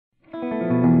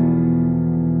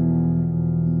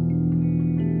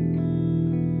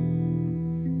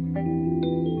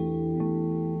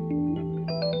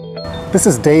This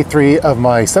is day 3 of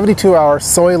my 72-hour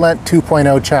Soylent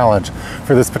 2.0 challenge.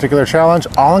 For this particular challenge,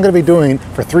 all I'm going to be doing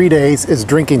for 3 days is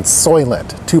drinking Soylent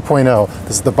 2.0.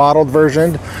 This is the bottled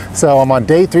version. So I'm on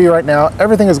day 3 right now.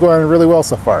 Everything is going really well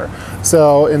so far.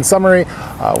 So in summary,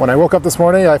 when I woke up this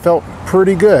morning, I felt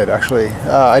pretty good, actually.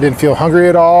 I didn't feel hungry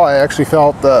at all. I actually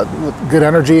felt good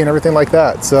energy and everything like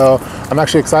that. So I'm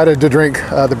actually excited to drink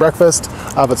the breakfast.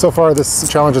 But so far, this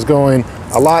challenge is going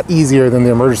a lot easier than the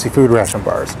emergency food ration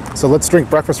bars. So let's drink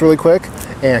breakfast really quick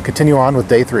and continue on with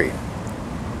day 3.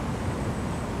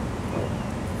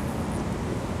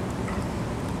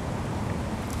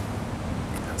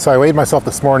 So I weighed myself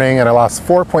this morning and I lost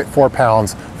 4.4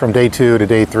 pounds from day 2 to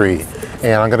day 3.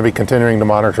 And I'm going to be continuing to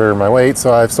monitor my weight.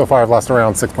 So so far I've lost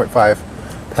around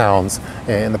 6.5 pounds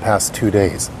in the past 2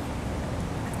 days.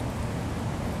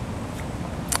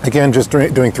 Again, just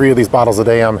doing 3 of these bottles a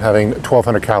day, I'm having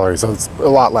 1,200 calories. So it's a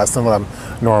lot less than what I'm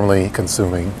normally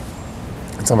consuming.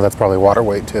 And some of that's probably water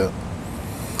weight too.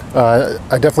 I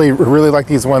definitely really like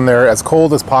these when they're as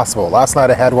cold as possible. Last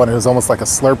night I had one, it was almost like a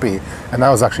Slurpee, and that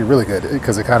was actually really good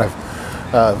because it kind of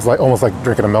was like almost like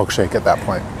drinking a milkshake at that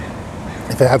point.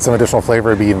 If it had some additional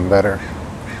flavor, it'd be even better.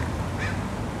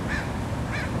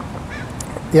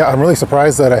 Yeah, I'm really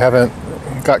surprised that I haven't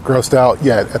got grossed out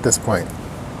yet at this point.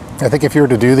 I think if you were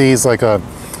to do these like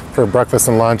for breakfast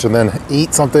and lunch and then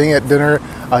eat something at dinner,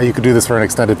 you could do this for an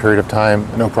extended period of time,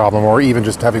 no problem, or even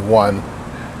just having one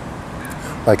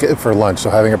like for lunch. So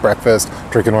having a breakfast,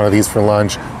 drinking one of these for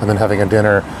lunch, and then having a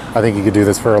dinner, I think you could do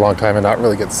this for a long time and not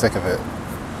really get sick of it,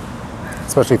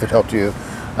 especially if it helped you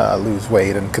lose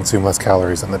weight and consume less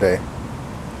calories in the day.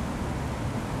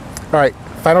 All right,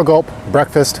 final gulp,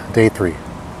 breakfast, day 3.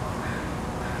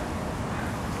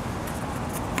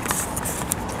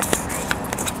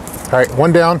 All right,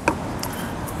 1 down,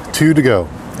 2 to go,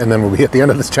 and then we'll be at the end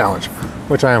of this challenge,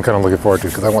 which I am kind of looking forward to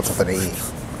because I want something to eat.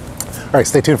 All right,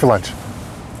 stay tuned for lunch.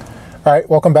 All right,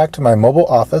 welcome back to my mobile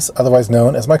office, otherwise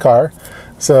known as my car.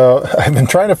 So I've been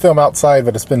trying to film outside,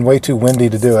 but it's been way too windy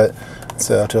to do it.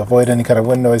 So to avoid any kind of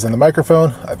wind noise in the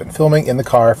microphone, I've been filming in the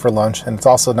car for lunch, and it's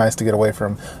also nice to get away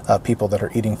from people that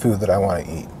are eating food that I want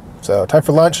to eat. So time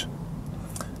for lunch,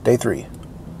 day 3.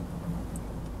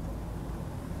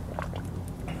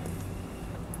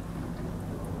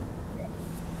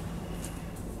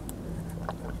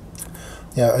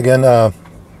 Yeah, again,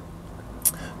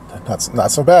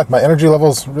 not so bad. My energy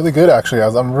level's really good, actually.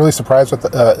 I'm really surprised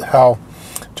with how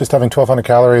just having 1,200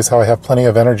 calories, how I have plenty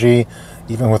of energy,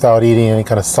 even without eating any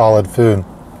kind of solid food.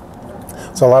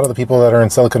 So a lot of the people that are in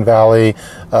Silicon Valley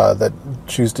that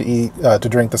choose to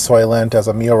drink the Soylent as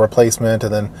a meal replacement,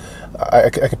 and then I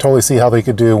could totally see how they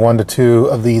could do 1 to 2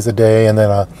 of these a day, and then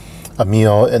a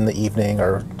meal in the evening,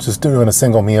 or just doing a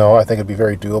single meal. I think it'd be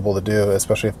very doable to do,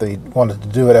 especially if they wanted to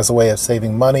do it as a way of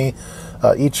saving money.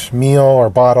 Each meal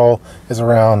or bottle is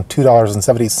around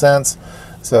 $2.70.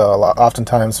 So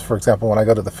oftentimes, for example, when I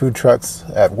go to the food trucks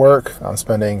at work, I'm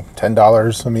spending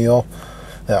 $10 a meal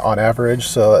on average.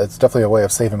 So it's definitely a way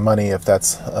of saving money if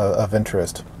that's of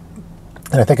interest.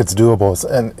 And I think it's doable.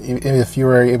 And if you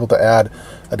were able to add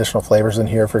additional flavors in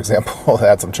here, for example,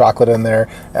 add some chocolate in there,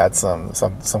 add some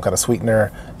kind of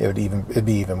sweetener, it'd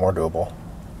be even more doable.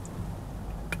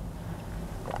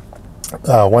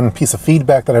 One piece of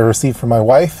feedback that I received from my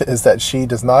wife is that she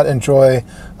does not enjoy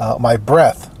my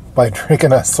breath by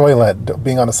drinking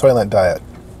being on a Soylent diet.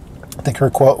 I think her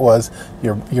quote was,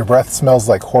 your breath smells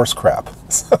like horse crap.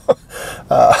 So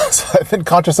I've been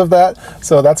conscious of that.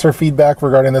 So that's her feedback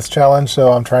regarding this challenge.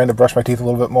 So I'm trying to brush my teeth a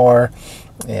little bit more,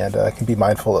 and I can be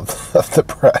mindful of the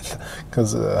breath,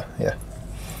 because yeah.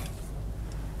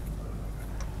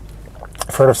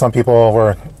 I've heard of some people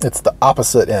where it's the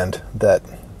opposite end that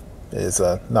is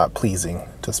not pleasing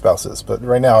to spouses. But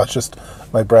right now it's just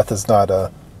my breath is not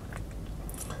up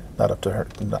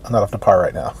to par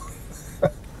right now.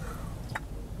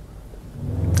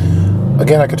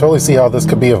 Again, I could totally see how this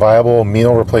could be a viable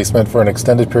meal replacement for an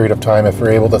extended period of time if you're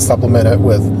able to supplement it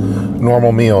with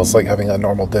normal meals, like having a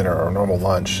normal dinner or a normal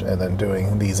lunch, and then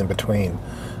doing these in between.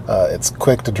 It's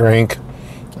quick to drink.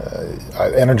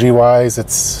 Energy-wise,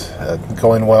 it's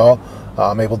going well.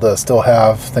 I'm able to still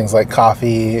have things like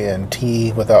coffee and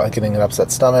tea without getting an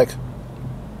upset stomach.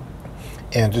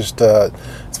 And just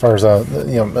as far as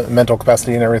mental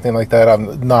capacity and everything like that,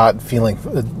 I'm not feeling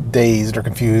dazed or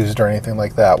confused or anything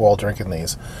like that while drinking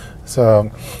these. So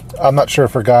I'm not sure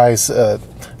for guys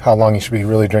how long you should be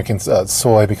really drinking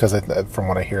soy, because from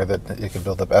what I hear that it can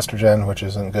build up estrogen, which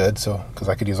isn't good. So because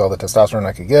I could use all the testosterone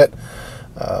I could get,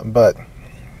 but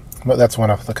that's one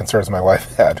of the concerns my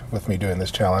wife had with me doing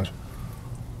this challenge.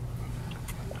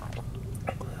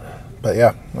 But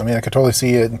yeah, I mean, I could totally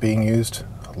see it being used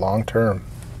long term.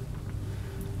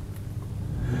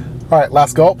 All right,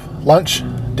 last gulp, lunch,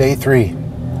 day 3.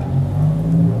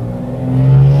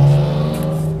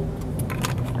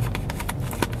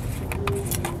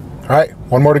 All right,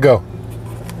 one more to go. All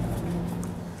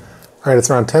right,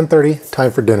 it's around 10:30,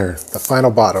 time for dinner, the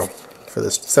final bottle for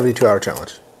this 72-hour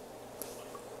challenge.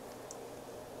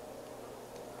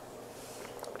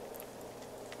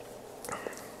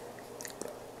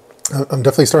 I'm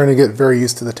definitely starting to get very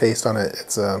used to the taste on it.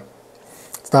 It's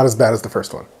not as bad as the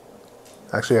first one.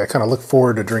 Actually, I kind of look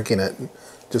forward to drinking it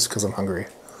just because I'm hungry.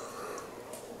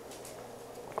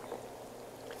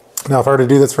 Now, if I were to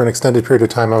do this for an extended period of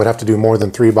time, I would have to do more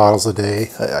than 3 bottles a day.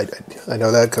 I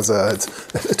know that because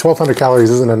 1,200 calories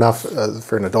isn't enough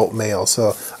for an adult male. So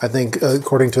I think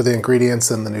according to the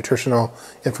ingredients and the nutritional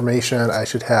information, I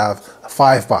should have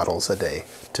 5 bottles a day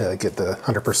to get the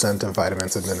 100% of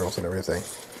vitamins and minerals and everything.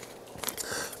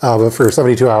 But for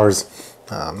 72 hours,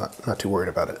 I'm not too worried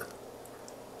about it.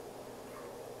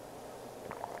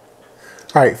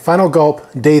 All right, final gulp,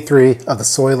 day 3 of the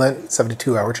Soylent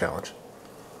 72-hour challenge.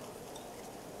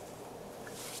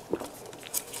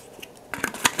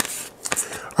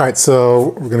 All right, so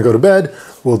we're gonna go to bed.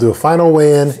 We'll do a final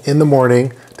weigh-in in the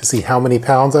morning to see how many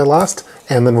pounds I lost,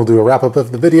 and then we'll do a wrap-up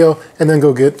of the video, and then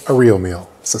go get a real meal.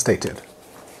 So stay tuned.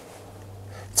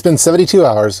 It's been 72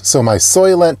 hours, so my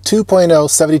Soylent 2.0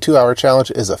 72-hour challenge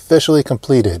is officially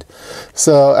completed.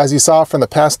 So as you saw from the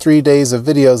past 3 days of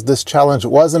videos, this challenge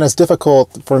wasn't as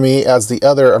difficult for me as the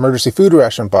other emergency food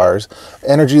ration bars.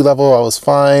 Energy level, I was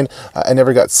fine. I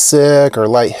never got sick or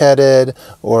lightheaded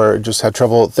or just had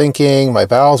trouble thinking. My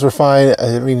bowels were fine.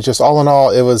 I mean, just all in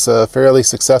all, it was a fairly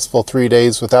successful 3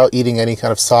 days without eating any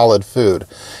kind of solid food.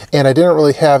 And I didn't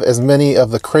really have as many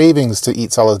of the cravings to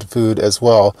eat solid food as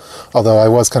well, although I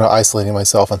was kind of isolating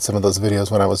myself on some of those videos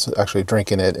when I was actually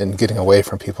drinking it and getting away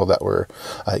from people that were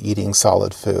eating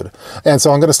solid food. And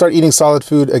so I'm going to start eating solid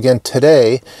food again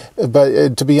today,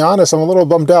 but to be honest, I'm a little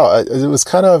bummed out. It was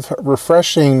kind of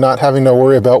refreshing not having to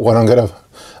worry about what I'm going to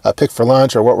pick for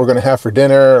lunch, or what we're going to have for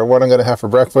dinner, or what I'm going to have for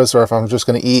breakfast, or if I'm just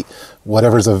going to eat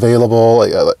whatever's available,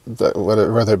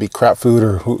 whether it be crap food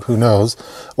or who knows,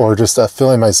 or just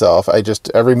filling myself.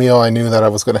 Every meal I knew that I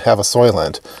was going to have a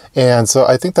Soylent. And so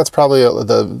I think that's probably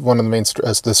one of the main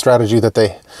the strategy that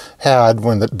they had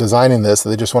when designing this.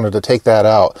 They just wanted to take that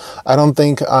out. I don't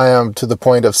think I am to the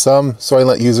point of some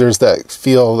Soylent users that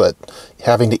feel that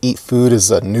having to eat food is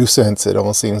a nuisance. It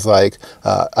almost seems like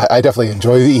I definitely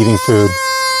enjoy eating food.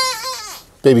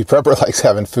 Baby Prepper likes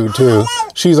having food too.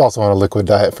 She's also on a liquid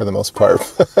diet for the most part.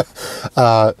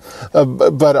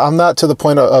 But I'm not to the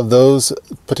point of those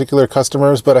particular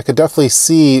customers, but I could definitely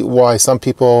see why some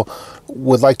people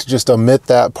would like to just omit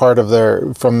that part of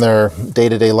from their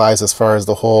day-to-day lives as far as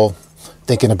the whole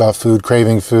thinking about food,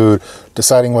 craving food,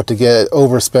 deciding what to get,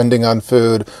 overspending on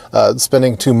food,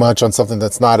 spending too much on something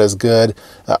that's not as good.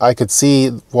 I could see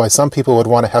why some people would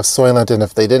want to have Soylent, and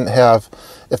if they didn't have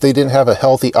a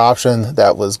healthy option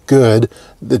that was good,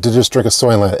 to just drink a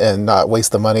Soylent and not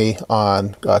waste the money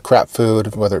on crap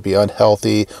food, whether it be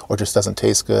unhealthy or just doesn't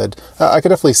taste good. I could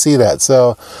definitely see that.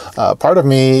 So part of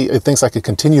me thinks I could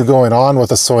continue going on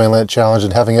with a Soylent challenge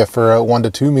and having it for 1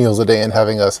 to 2 meals a day, and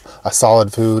having a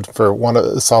solid food for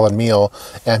a solid meal,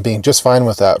 and being just fine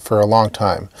with that for a long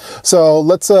time. So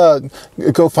let's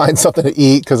go find something to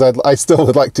eat, because I still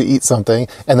would like to eat something,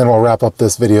 and then we'll wrap up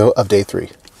this video of day 3.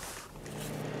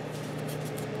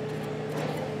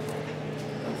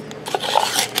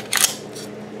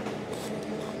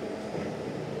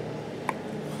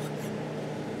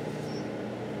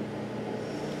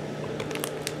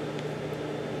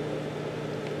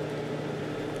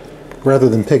 Rather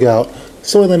than pig out,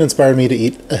 Soylent inspired me to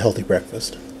eat a healthy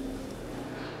breakfast.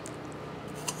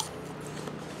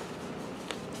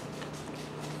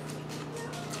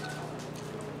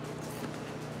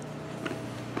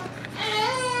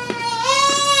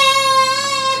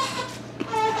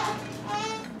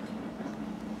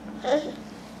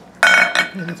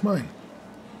 Yeah, that's mine.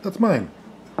 That's mine.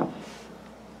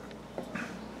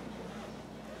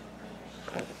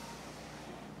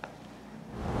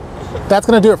 That's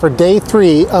going to do it for day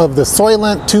 3 of the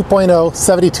Soylent 2.0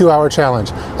 72-hour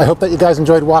challenge. I hope that you guys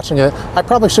enjoyed watching it. I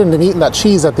probably shouldn't have eaten that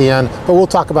cheese at the end, but we'll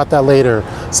talk about that later.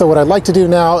 So what I'd like to do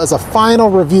now is a final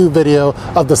review video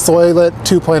of the Soylent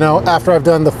 2.0 after I've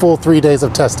done the full 3 days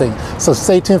of testing. So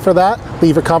stay tuned for that.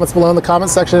 Leave your comments below in the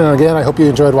comment section. And again, I hope you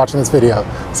enjoyed watching this video.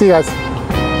 See you guys.